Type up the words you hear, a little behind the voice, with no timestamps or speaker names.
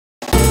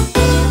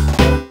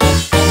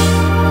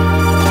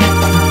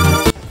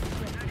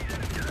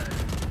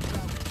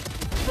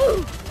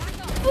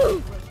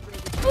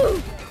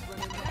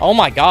Oh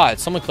my god,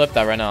 someone clipped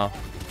that right now.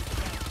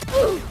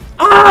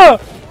 Ah!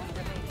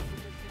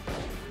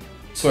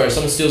 Swear, if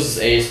someone steals this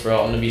ace,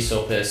 bro, I'm gonna be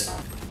so pissed.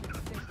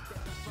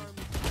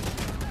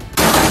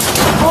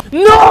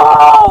 No!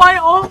 I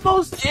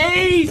almost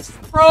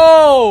aced,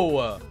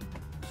 bro!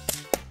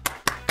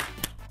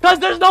 Cause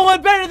there's no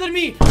one better than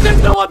me!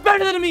 There's no one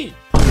better than me!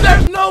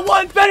 There's no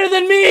one better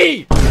than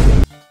me!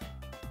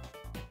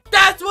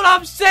 That's what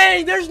I'm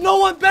saying! There's no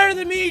one better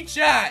than me,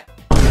 chat!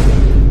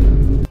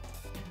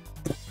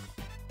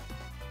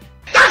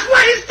 That's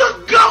why he's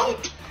the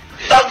GOAT!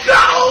 The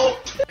GOAT!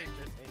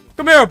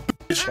 Come here,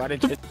 bitch! What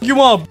the f you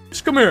want,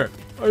 bitch? Come here!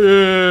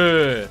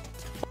 Yeah!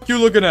 Fuck you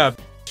looking at,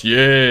 bitch?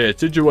 Yeah,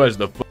 sit your ass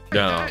the fuck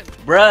down.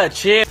 Bruh,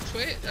 chill.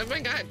 Oh my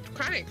god,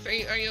 Chronix,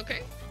 are you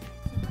okay?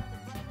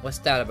 What's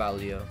that about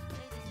Leo?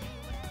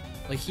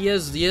 Like he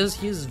has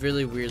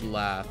really weird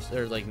laughs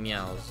or like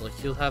meows. Like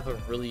he'll have a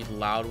really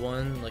loud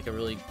one, like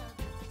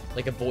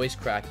a voice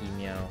cracky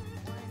meow.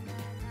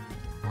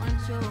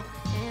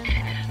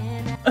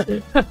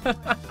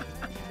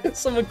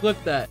 Someone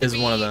clip that. Is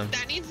one of them.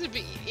 That needs to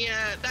be,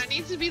 yeah, that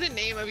needs to be the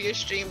name of your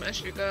stream,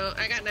 Mashuko.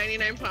 I got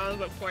 99 problems,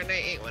 but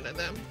Fortnite ain't one of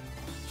them.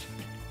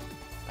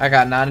 I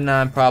got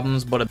 99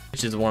 problems, but a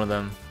bitch is one of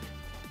them.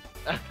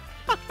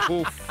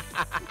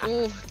 Oof.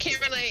 Ooh, can't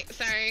relate,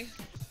 sorry.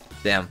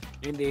 Damn.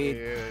 Indeed.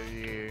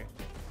 Yeah.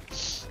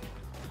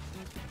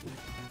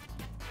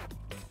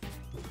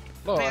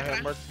 Lord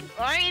have mercy.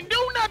 I ain't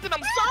do nothing.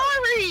 I'm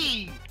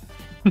sorry.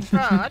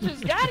 I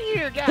just got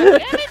here. God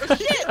damn it!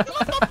 Shit!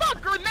 What the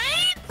fuck?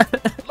 Grenades?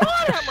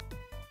 Lord have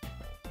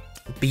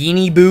mercy.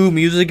 Beanie Boo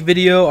music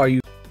video? Are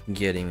you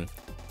kidding me?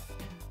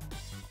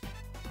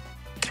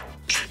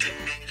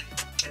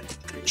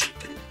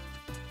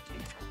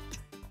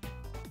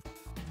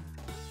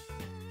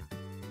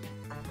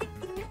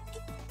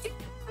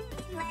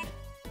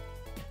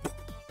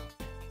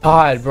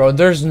 God, bro,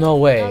 there's no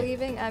way. Oh,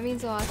 even that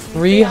means a lot to me.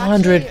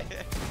 300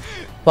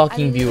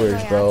 fucking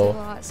viewers,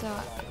 bro. So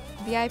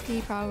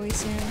VIP probably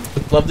soon.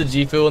 Love the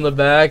G Fuel in the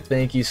back.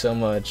 Thank you so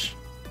much.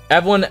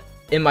 Everyone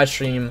in my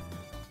stream,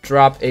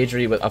 drop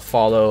Adri with a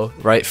follow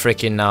right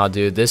freaking now,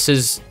 dude. This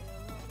is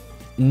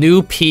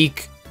new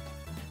peak.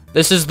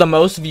 This is the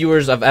most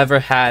viewers I've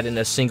ever had in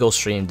a single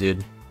stream,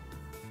 dude.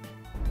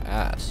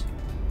 Ass.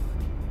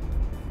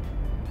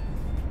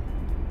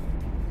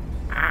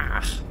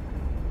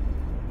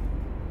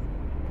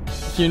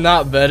 You're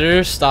not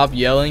better. Stop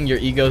yelling. Your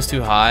ego's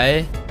too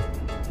high.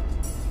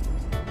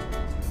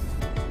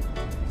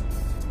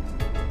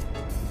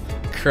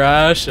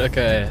 Crash.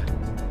 Okay.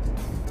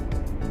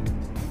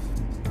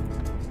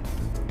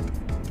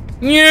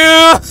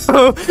 Yeah.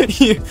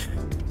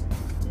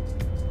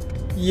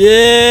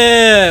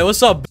 Yeah.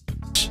 What's up,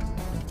 bitch?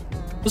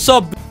 What's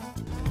up?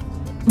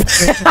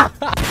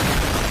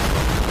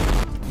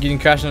 Getting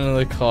crashed into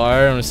the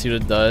car. I'm gonna see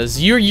what it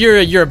does.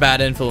 You're a bad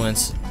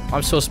influence.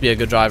 I'm supposed to be a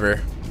good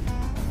driver.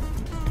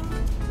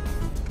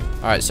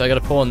 Alright, so I gotta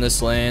pull in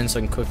this lane so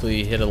I can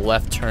quickly hit a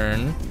left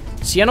turn.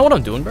 See, I know what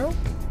I'm doing, bro.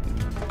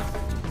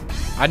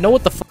 I know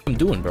what the fuck I'm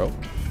doing, bro.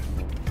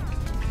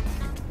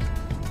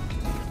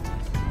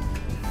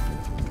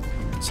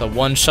 So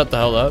one, shut the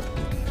hell up.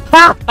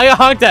 Ha! I got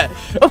honked at.